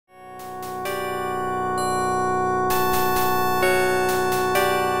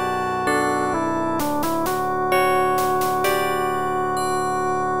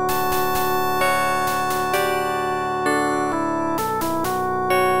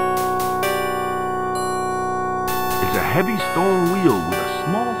heavy stone wheel with a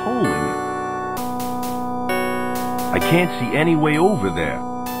small hole in it. I can't see any way over there.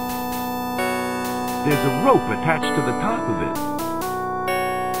 There's a rope attached to the top of it.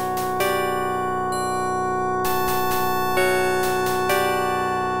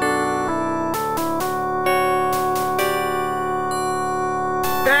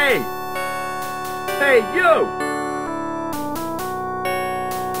 Hey! Hey, you!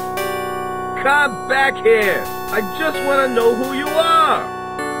 Come back here! I just want to know who you are!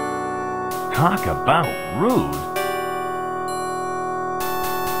 Talk about rude.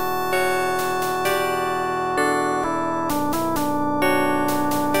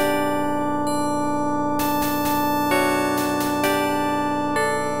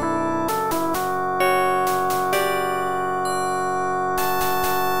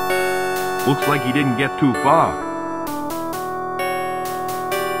 Looks like he didn't get too far.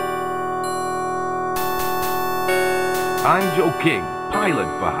 I'm Joe King, pilot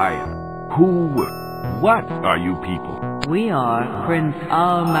for hire. What are you people? We are Prince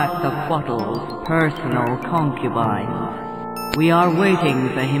Al-Maktapwattl's personal concubines. We are waiting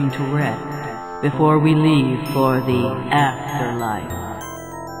for him to rest before we leave for the afterlife.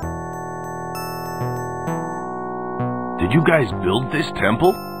 Did you guys build this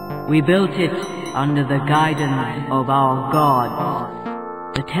temple? We built it under the guidance of our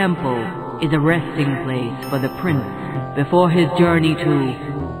gods. The temple is a resting place for the prince before his journey to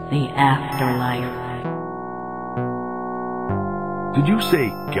the afterlife. Did you say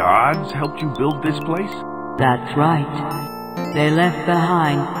gods helped you build this place? That's right. They left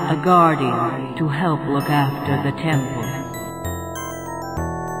behind a guardian to help look after the temple.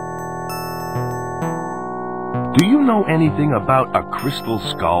 Do you know anything about a crystal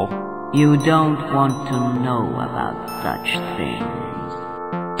skull? You don't want to know about such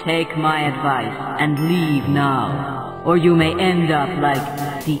things. Take my advice and leave now, or you may end up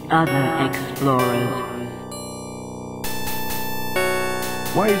like the other explorers.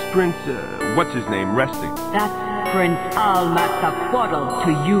 Why is Prince, what's his name, resting? That's Prince Al-Maktapwattle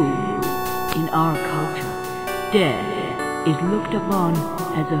to you. In our culture, death is looked upon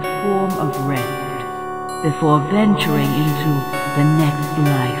as a form of rest before venturing into the next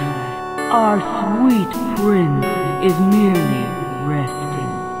life. Our sweet prince is merely resting.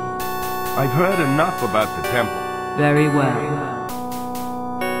 I've heard enough about the temple. Very well.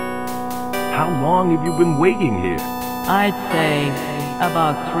 How long have you been waiting here? I'd say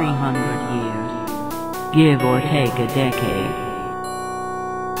about 300 years. Give or take a decade.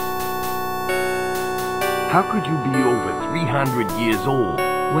 How could you be over 300 years old?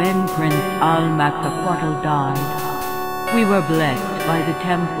 When Prince Al-Maktapwattle died, we were blessed by the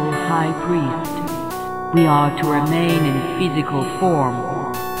temple high priest. We are to remain in physical form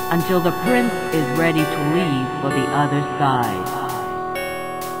until the prince is ready to leave for the other side.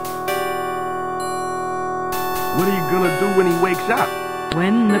 What are you gonna do when he wakes up?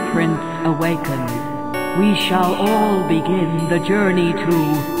 When the prince awakens, we shall all begin the journey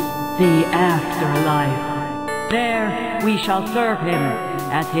to the afterlife. There we shall serve him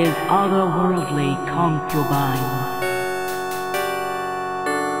as his otherworldly concubine.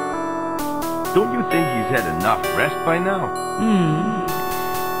 Don't you think he's had enough rest by now?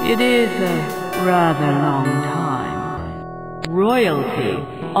 It is a rather long time. Royalty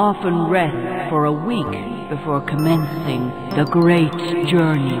often rests for a week before commencing the great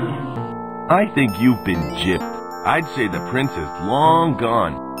journey. I think you've been gypped. I'd say the prince is long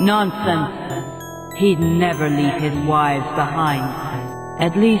gone. Nonsense. He'd never leave his wives behind.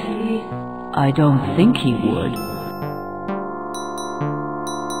 At least, I don't think he would.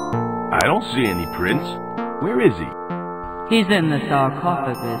 I don't see any prince. Where is he? He's in the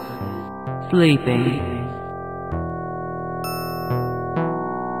sarcophagus, sleeping.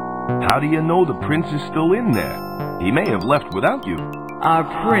 How do you know the prince is still in there? He may have left without you. Our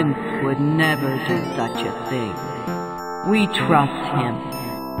prince would never do such a thing. We trust him.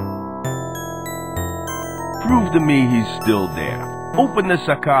 Prove to me he's still there. Open the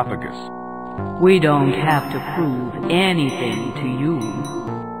sarcophagus. We don't have to prove anything to you.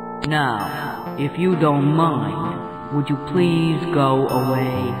 Now, if you don't mind, would you please go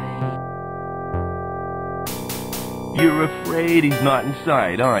away? You're afraid he's not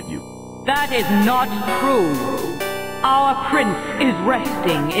inside, aren't you? That is not true. Our prince is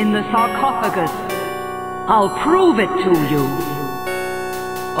resting in the sarcophagus. I'll prove it to you.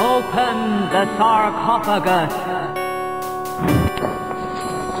 Open the sarcophagus.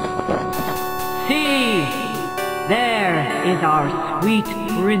 See, there is our sweet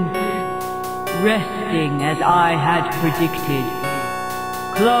prince, resting as I had predicted.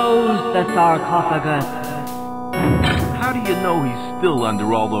 Close the sarcophagus. How do you know he's still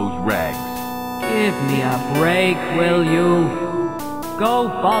under all those rags? Give me a break, will you? Go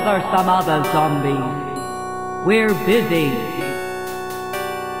bother some other zombies. We're busy.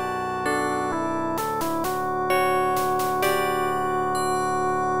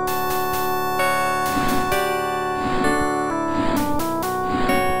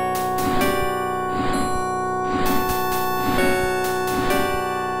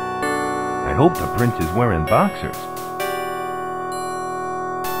 I hope the prince is wearing boxers.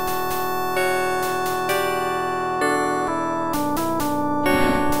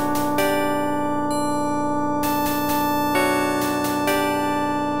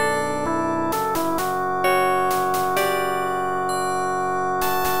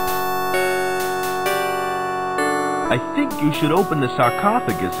 I think you should open the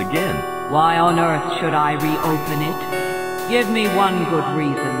sarcophagus again. Why on earth should I reopen it? Give me one good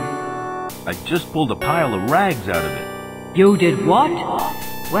reason. I just pulled a pile of rags out of it. You did what?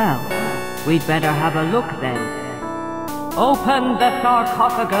 Well, we'd better have a look then. Open the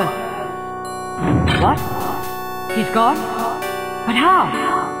sarcophagus. What? He's gone? But how?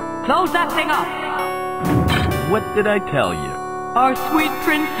 Close that thing up. What did I tell you? Our sweet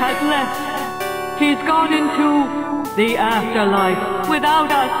prince has left. He's gone into the afterlife without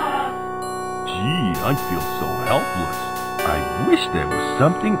us. Gee, I feel so helpless. I wish there was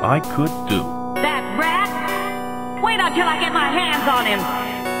something I could do. That rat? Wait until I get my hands on him.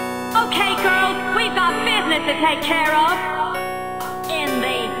 Okay, girls, we've got business to take care of. In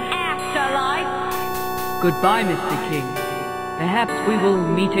the afterlife. Goodbye, Mr. King. Perhaps we will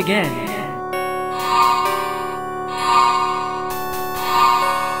meet again.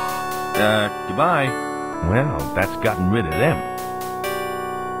 Goodbye. Well, that's gotten rid of them.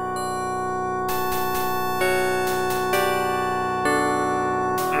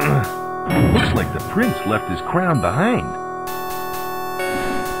 Looks like the prince left his crown behind.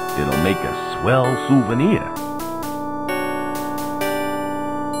 It'll make a swell souvenir.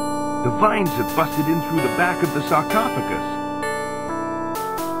 The vines have busted in through the back of the sarcophagus.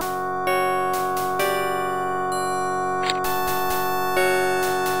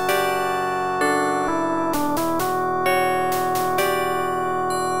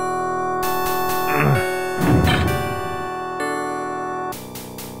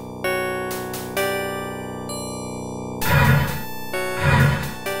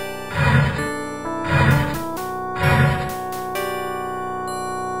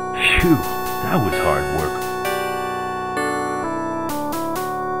 Phew, that was hard work.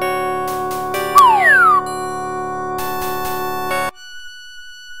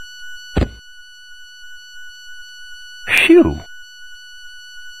 Phew!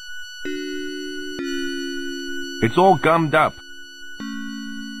 It's all gummed up.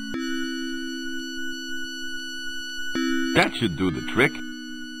 That should do the trick.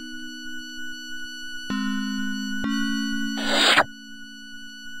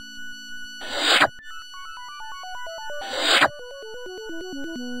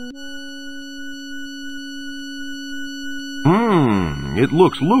 It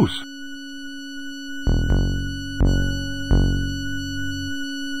looks loose.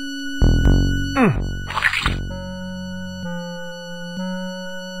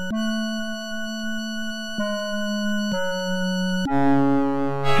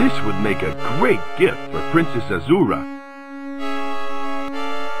 This would make a great gift for Princess Azura.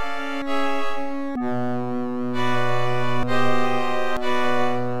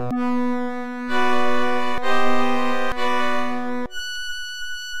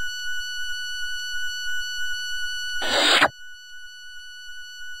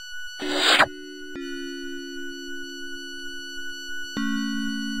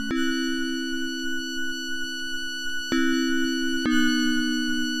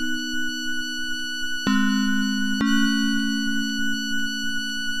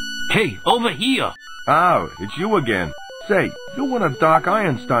 Hey, over here! Oh, it's you again. Say, you're one of Doc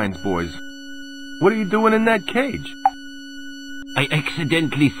Einstein's boys. What are you doing in that cage? I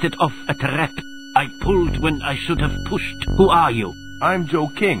accidentally set off a trap. I pulled when I should have pushed. Who are you? I'm Joe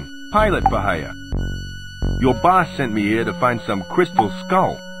King, pilot for hire. Your boss sent me here to find some crystal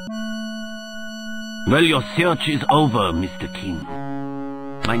skull. Well, your search is over, Mr. King.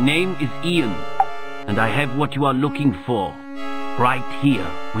 My name is Ian, and I have what you are looking for. Right here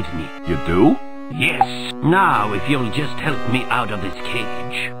with me. You do? Yes. Now, if you'll just help me out of this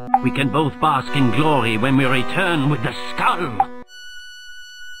cage, we can both bask in glory when we return with the skull.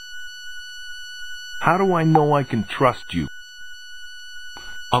 How do I know I can trust you?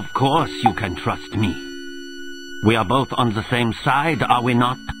 Of course you can trust me. We are both on the same side, are we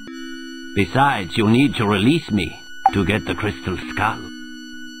not? Besides, you'll need to release me. To get the crystal skull.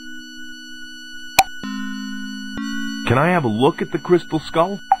 Can I have a look at the crystal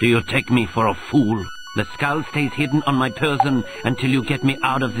skull? Do you take me for a fool? The skull stays hidden on my person until you get me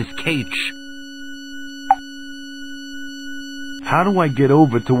out of this cage. How do I get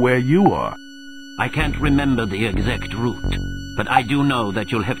over to where you are? I can't remember the exact route, but I do know that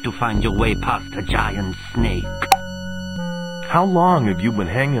you'll have to find your way past a giant snake. How long have you been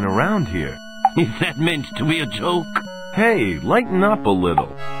hanging around here? Is that meant to be a joke? Hey, lighten up a little.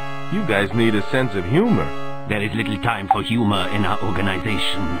 You guys need a sense of humor. There is little time for humor in our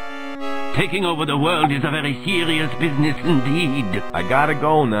organization. Taking over the world is a very serious business indeed. I gotta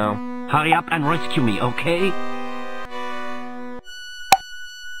go now. Hurry up and rescue me, okay?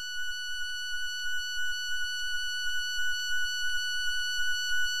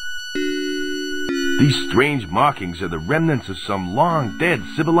 These strange markings are the remnants of some long-dead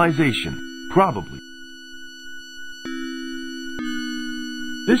civilization. Probably.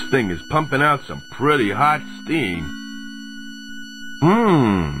 This thing is pumping out some pretty hot steam.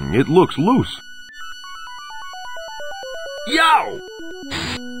 It looks loose. Yo!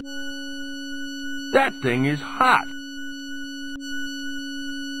 That thing is hot.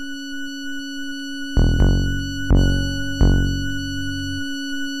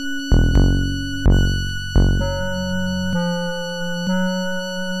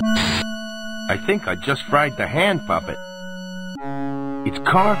 I think I just fried the hand puppet. It's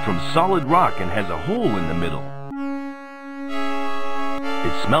carved from solid rock and has a hole in the middle.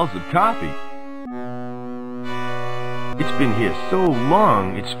 It smells of coffee. It's been here so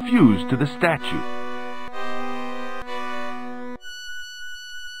long, it's fused to the statue.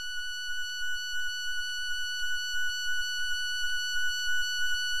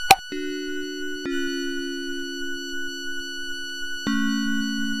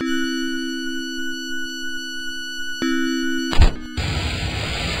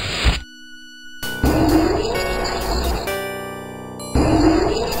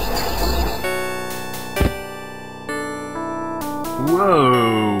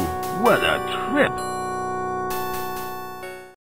 Whoa, what a trip!